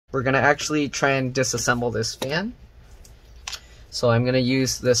we're gonna actually try and disassemble this fan. So I'm gonna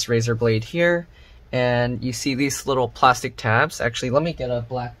use this razor blade here, and you see these little plastic tabs. Actually, let me get a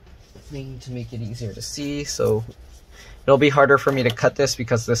black thing to make it easier to see. So it'll be harder for me to cut this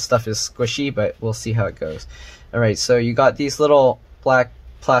because this stuff is squishy, but we'll see how it goes. All right, so you got these little black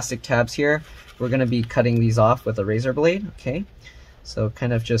plastic tabs here. We're gonna be cutting these off with a razor blade, okay? So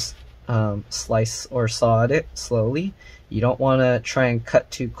kind of just slice or saw at it slowly. You don't wanna try and cut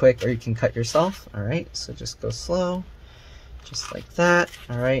too quick or you can cut yourself. All right, so just go slow, just like that.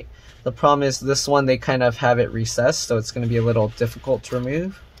 All right, the problem is this one, they kind of have it recessed, so it's gonna be a little difficult to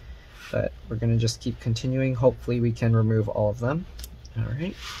remove, but we're gonna just keep continuing. Hopefully we can remove all of them. All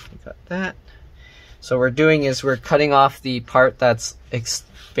right, we got that. So what we're doing is we're cutting off the part that's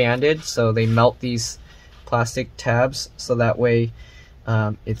expanded, so they melt these plastic tabs, so that way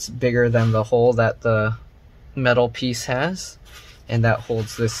it's bigger than the hole that the metal piece has, and that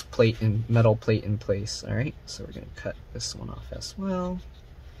holds this plate and metal plate in place. All right, so we're gonna cut this one off as well.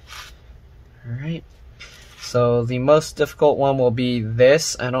 All right, so the most difficult one will be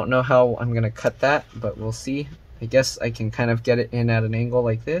this. I don't know how I'm gonna cut that, but we'll see. I guess I can kind of get it in at an angle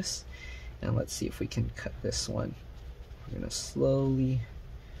like this, and let's see if we can cut this one. We're gonna slowly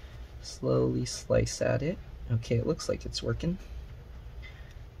slice at it. Okay, it looks like it's working.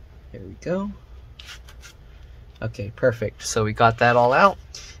 There we go. Okay, perfect. So we got that all out.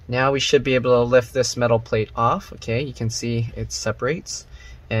 Now we should be able to lift this metal plate off. Okay, you can see it separates.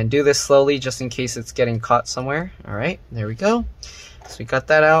 And do this slowly just in case it's getting caught somewhere. All right, there we go. So we got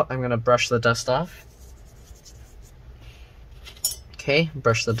that out. I'm gonna brush the dust off. Okay,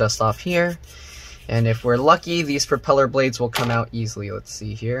 brush the dust off here. And if we're lucky, these propeller blades will come out easily. Let's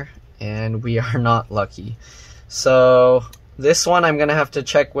see here. And we are not lucky. So this one, I'm gonna have to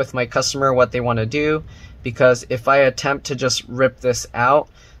check with my customer what they wanna do, because if I attempt to just rip this out,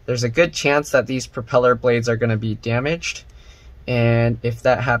 there's a good chance that these propeller blades are gonna be damaged. And if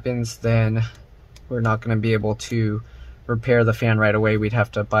that happens, then we're not gonna be able to repair the fan right away. We'd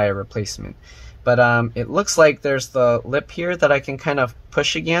have to buy a replacement. But it looks like there's the lip here that I can kind of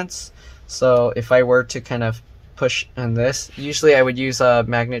push against. So if I were to kind of push on this, usually I would use a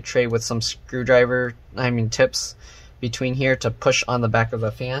magnet tray with some screwdriver, tips between here to push on the back of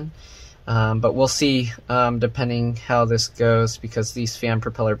the fan. But we'll see depending how this goes, because these fan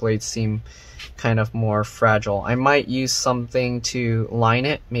propeller blades seem kind of more fragile. I might use something to line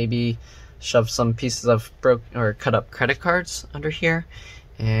it, maybe shove some pieces of cut up credit cards under here.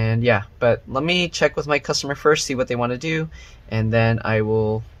 And yeah, but let me check with my customer first, see what they want to do, and then I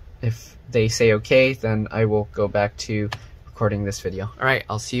will, if they say okay, then I will go back to recording this video. All right,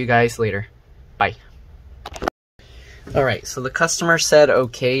 I'll see you guys later. Bye. All right, so the customer said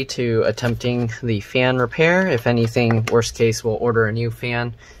okay to attempting the fan repair. If anything, worst case, we'll order a new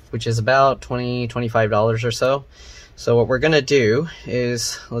fan, which is about $20–25 or so. So what we're gonna do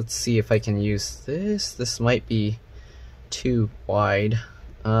is, let's see if I can use this. This might be too wide.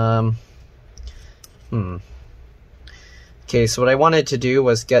 Okay, so what I wanted to do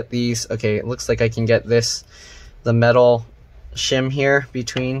was get these. Okay, it looks like I can get this, the metal shim here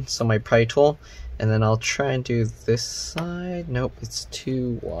between, so my pry tool, and then I'll try and do this side. Nope, it's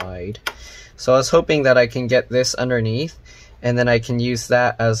too wide. So I was hoping that I can get this underneath, and then I can use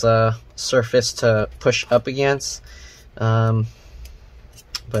that as a surface to push up against. But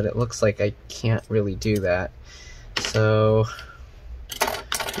it looks like I can't really do that. So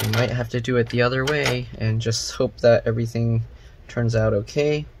we might have to do it the other way and just hope that everything turns out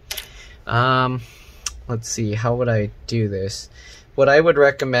okay. Let's see, how would I do this? What I would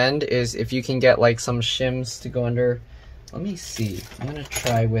recommend is if you can get like some shims to go under. Let me see, I'm gonna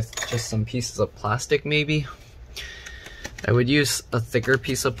try with just some pieces of plastic maybe. I would use a thicker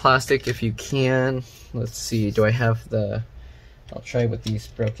piece of plastic if you can. Let's see, do I have the, I'll try with these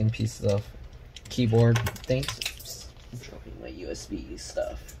broken pieces of keyboard things. I'm dropping my USB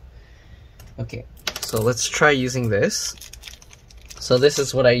stuff. Okay, so let's try using this. So this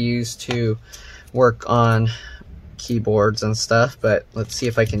is what I use to work on keyboards and stuff, but let's see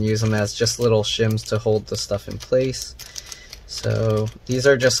if I can use them as just little shims to hold the stuff in place. So these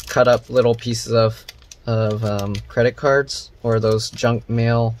are just cut up little pieces of credit cards, or those junk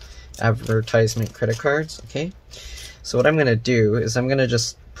mail advertisement credit cards. Okay, so what I'm gonna do is I'm gonna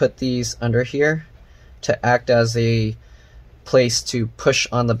just put these under here to act as a place to push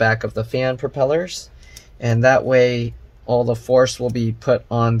on the back of the fan propellers, and that way all the force will be put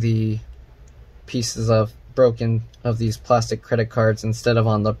on the pieces of these plastic credit cards instead of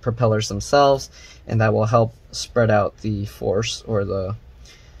on the propellers themselves, and that will help spread out the force, or the,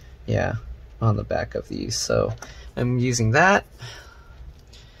 yeah, on the back of these. So I'm using that.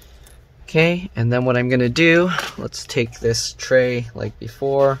 Okay, and then what I'm gonna do, let's take this tray like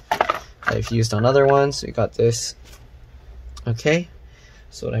before I've used on other ones. We got this. Okay,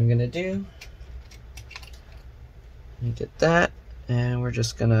 so what I'm gonna do, let me get that, and we're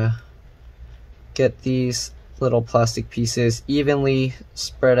just gonna get these little plastic pieces evenly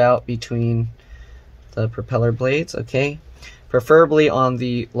spread out between the propeller blades. Okay, preferably on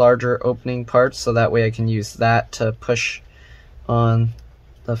the larger opening parts, so that way I can use that to push on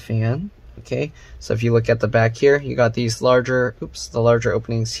the fan. Okay, so if you look at the back here, you got these larger, the larger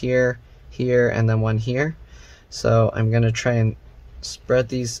openings here, here, and then one here. So I'm gonna try and spread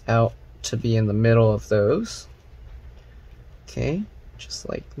these out to be in the middle of those. Okay, just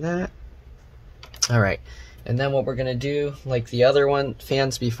like that. All right, and then what we're gonna do, like the other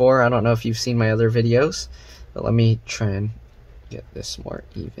fans before, I don't know if you've seen my other videos, but let me try and get this more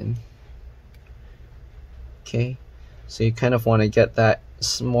even. Okay, so you kind of want to get that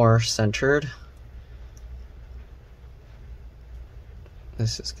more centered.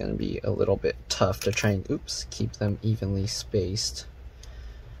 This is going to be a little bit tough to try and keep them evenly spaced,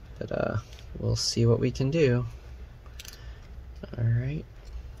 but we'll see what we can do. All right,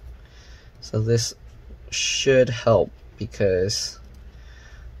 so this should help because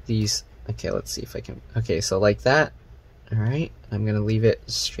these, okay, let's see if I can, okay, so like that. All right, I'm gonna leave it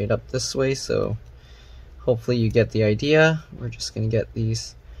straight up this way, so hopefully you get the idea. We're just gonna get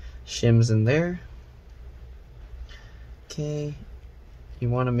these shims in there. Okay, you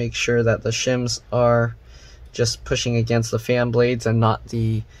want to make sure that the shims are just pushing against the fan blades and not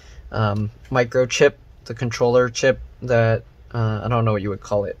the microchip, the controller chip that I don't know what you would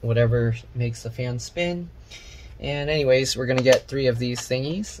call it, whatever makes the fan spin. And anyways, we're gonna get 3 of these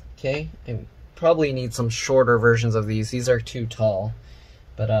thingies. Okay, and probably need some shorter versions of these. These are too tall,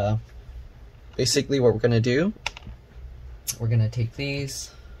 but basically what we're gonna do, we're gonna take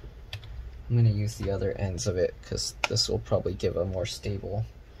these. I'm gonna use the other ends of it because this will probably give a more stable.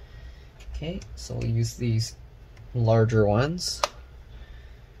 Okay, so we'll use these larger ones.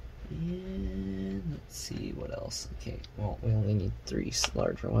 And let's see what else. Okay, well, we only need 3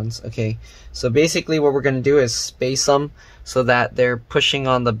 larger ones. Okay, so basically what we're going to do is space them so that they're pushing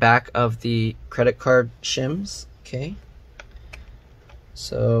on the back of the credit card shims. Okay,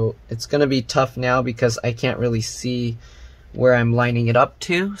 so it's going to be tough now because I can't really see where I'm lining it up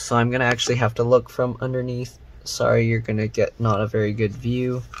to, so I'm going to actually have to look from underneath. Sorry, you're going to get not a very good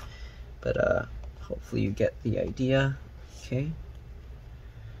view, but hopefully you get the idea. Okay,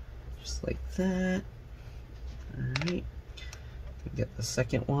 just like that. Alright, get the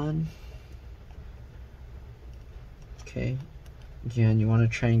second one. Okay, again, you want to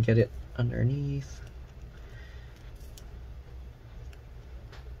try and get it underneath.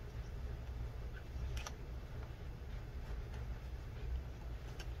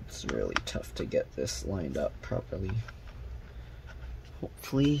 It's really tough to get this lined up properly.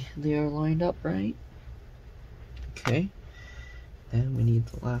 Hopefully they are lined up right. Okay. And we need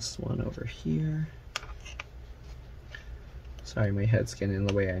the last one over here. Sorry, my head's getting in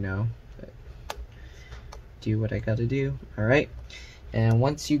the way, I know, but do what I gotta do. All right, and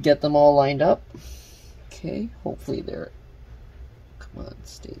once you get them all lined up, okay, hopefully they're, come on,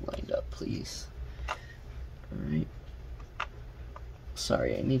 stay lined up, please. All right.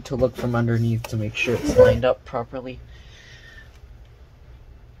 Sorry, I need to look from underneath to make sure it's lined up properly.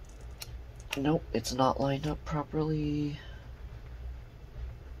 Nope, it's not lined up properly.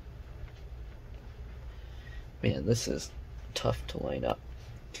 Man, this is tough to line up.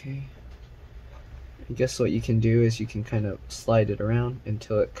 Okay. I guess what you can do is you can kind of slide it around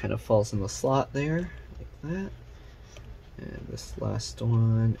until it kind of falls in the slot there, like that. And this last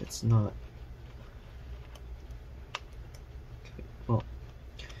one, it's not. Okay, well,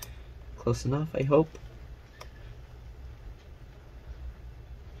 close enough, I hope.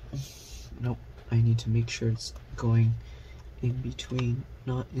 Nope, I need to make sure it's going in between,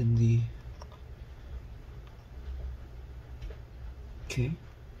 not in the. Okay,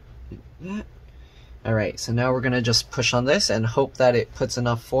 like that. Alright, so now we're going to just push on this and hope that it puts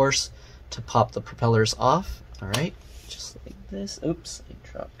enough force to pop the propellers off. Alright, just like this. Oops, I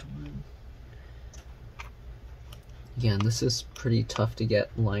dropped one. Again, this is pretty tough to get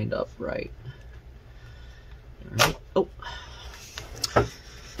lined up right. Alright, oh.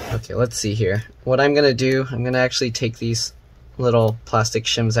 Okay, let's see here. What I'm going to do, I'm going to actually take these little plastic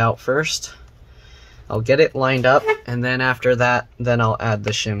shims out first. I'll get it lined up, and then after that, then I'll add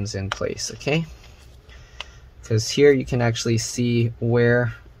the shims in place, okay? Because here you can actually see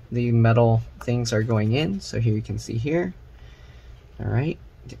where the metal things are going in. So here you can see here. All right,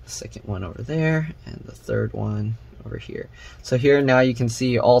 get the second one over there, and the third one over here. So here now you can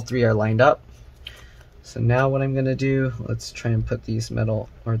see all three are lined up. So now what I'm gonna do, let's try and put these metal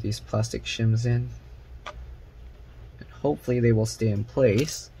or these plastic shims in. And hopefully they will stay in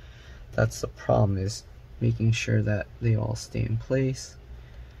place. That's the problem, is making sure that they all stay in place.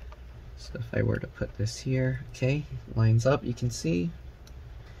 So if I were to put this here, okay, lines up, you can see.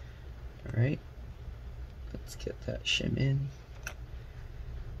 All right, let's get that shim in. Here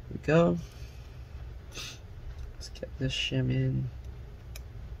we go. Let's get this shim in.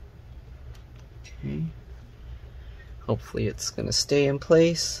 Okay. Hopefully it's gonna stay in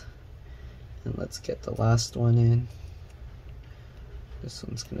place. And let's get the last one in. This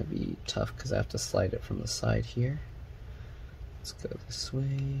one's gonna be tough because I have to slide it from the side here. Let's go this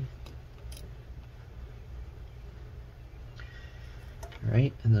way.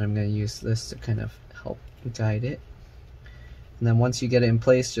 Alright, and then I'm gonna use this to kind of help guide it. And then once you get it in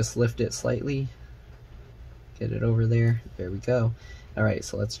place, just lift it slightly. Get it over there. There we go. Alright,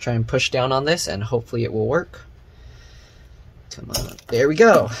 so let's try and push down on this and hopefully it will work. Come on. There we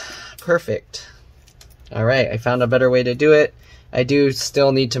go. Perfect. Alright, I found a better way to do it. I do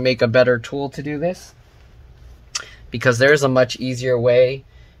still need to make a better tool to do this, because there's a much easier way,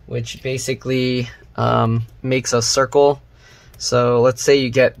 which basically makes a circle. So let's say you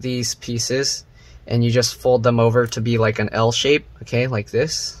get these pieces and you just fold them over to be like an L shape, okay, like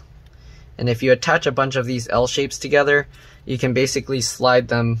this. And if you attach a bunch of these L shapes together, you can basically slide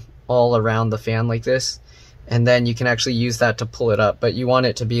them all around the fan like this, and then you can actually use that to pull it up. But you want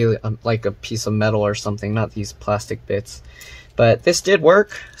it to be like a piece of metal or something, not these plastic bits. But this did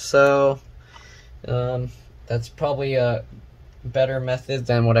work, so that's probably a better method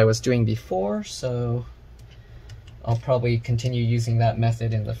than what I was doing before, so I'll probably continue using that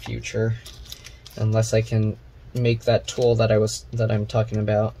method in the future, unless I can make that tool that I'm talking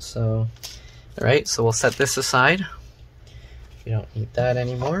about. So, all right, so we'll set this aside. We don't need that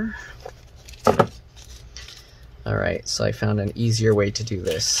anymore. All right, so I found an easier way to do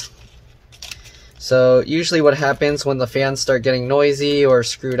this. So usually what happens when the fans start getting noisy or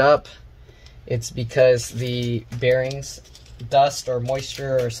screwed up, it's because the bearings, dust or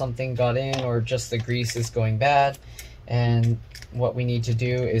moisture or something got in, or just the grease is going bad. And what we need to do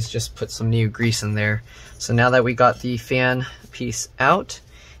is just put some new grease in there. So now that we got the fan piece out,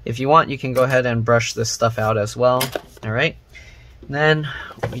 if you want, you can go ahead and brush this stuff out as well. All right. And then,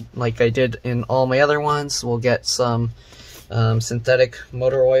 like I did in all my other ones, we'll get some synthetic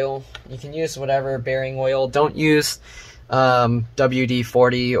motor oil. You can use whatever bearing oil. Don't use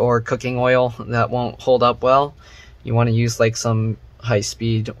WD-40 or cooking oil. That won't hold up well. You want to use like some high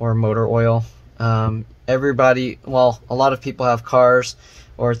speed or motor oil. Everybody, well, a lot of people have cars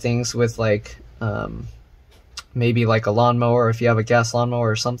or things with like maybe like a lawnmower. If you have a gas lawnmower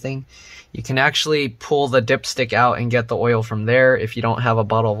or something, you can actually pull the dipstick out and get the oil from there if you don't have a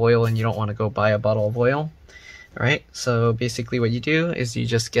bottle of oil and you don't want to go buy a bottle of oil. Alright, so basically what you do is you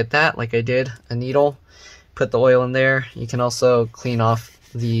just get that, like I did, a needle, put the oil in there. You can also clean off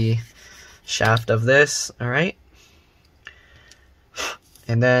the shaft of this, alright?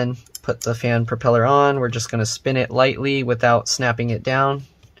 And then put the fan propeller on. We're just going to spin it lightly without snapping it down.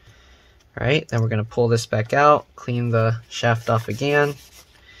 Alright, then we're going to pull this back out, clean the shaft off again.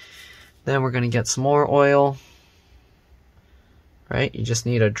 Then we're going to get some more oil. Right, you just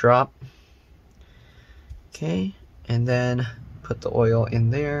need a drop. Okay, and then put the oil in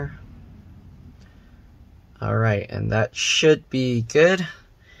there. Alright, and that should be good.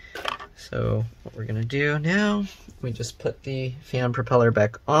 So what we're going to do now, we just put the fan propeller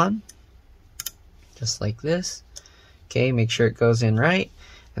back on. Just like this. Okay, make sure it goes in right,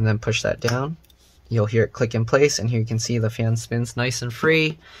 and then push that down. You'll hear it click in place, and here you can see the fan spins nice and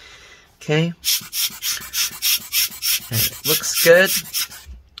free. Okay. And it looks good.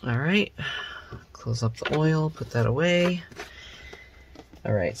 Alright. Close up the oil, put that away.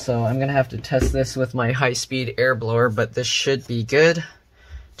 Alright, so I'm going to have to test this with my high-speed air blower, but this should be good.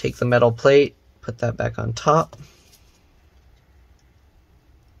 Take the metal plate, put that back on top.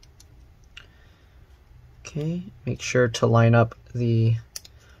 Okay, make sure to line up the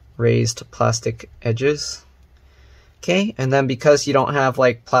raised plastic edges. Okay, and then because you don't have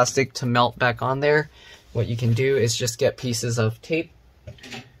like plastic to melt back on there, what you can do is just get pieces of tape.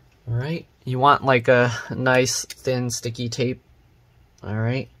 Alright, you want like a nice thin sticky tape.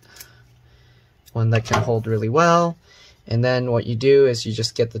 Alright, one that can hold really well. And then what you do is you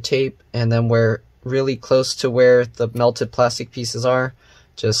just get the tape, and then where really close to where the melted plastic pieces are,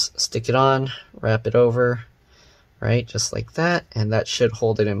 just stick it on, wrap it over, right, just like that, and that should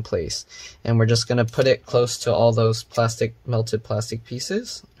hold it in place. And we're just going to put it close to all those melted plastic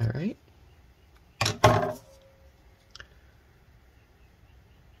pieces. Alright.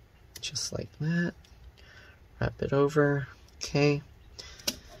 just like that. Wrap it over. Okay.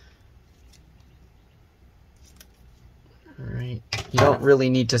 Alright. You don't really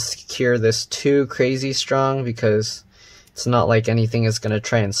need to secure this too crazy strong because it's not like anything is going to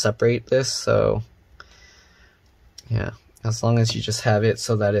try and separate this, so yeah, as long as you just have it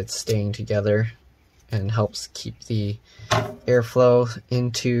so that it's staying together and helps keep the airflow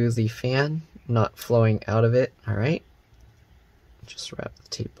into the fan, not flowing out of it. Alright. Just wrap the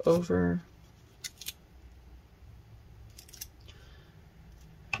tape over.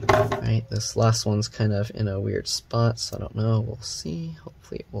 Alright, this last one's kind of in a weird spot, so I don't know. We'll see.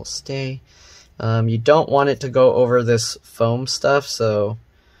 Hopefully it will stay. You don't want it to go over this foam stuff, so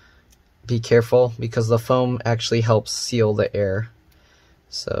be careful because the foam actually helps seal the air.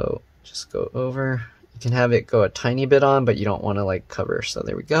 So just go over. You can have it go a tiny bit on, but you don't want to like cover. So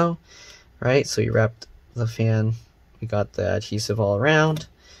there we go. Right, so you wrapped the fan. We got the adhesive all around.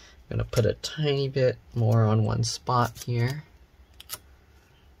 I'm going to put a tiny bit more on one spot here.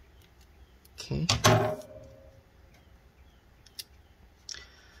 Okay.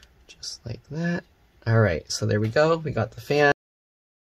 Just like that. Alright, so there we go. We got the fan.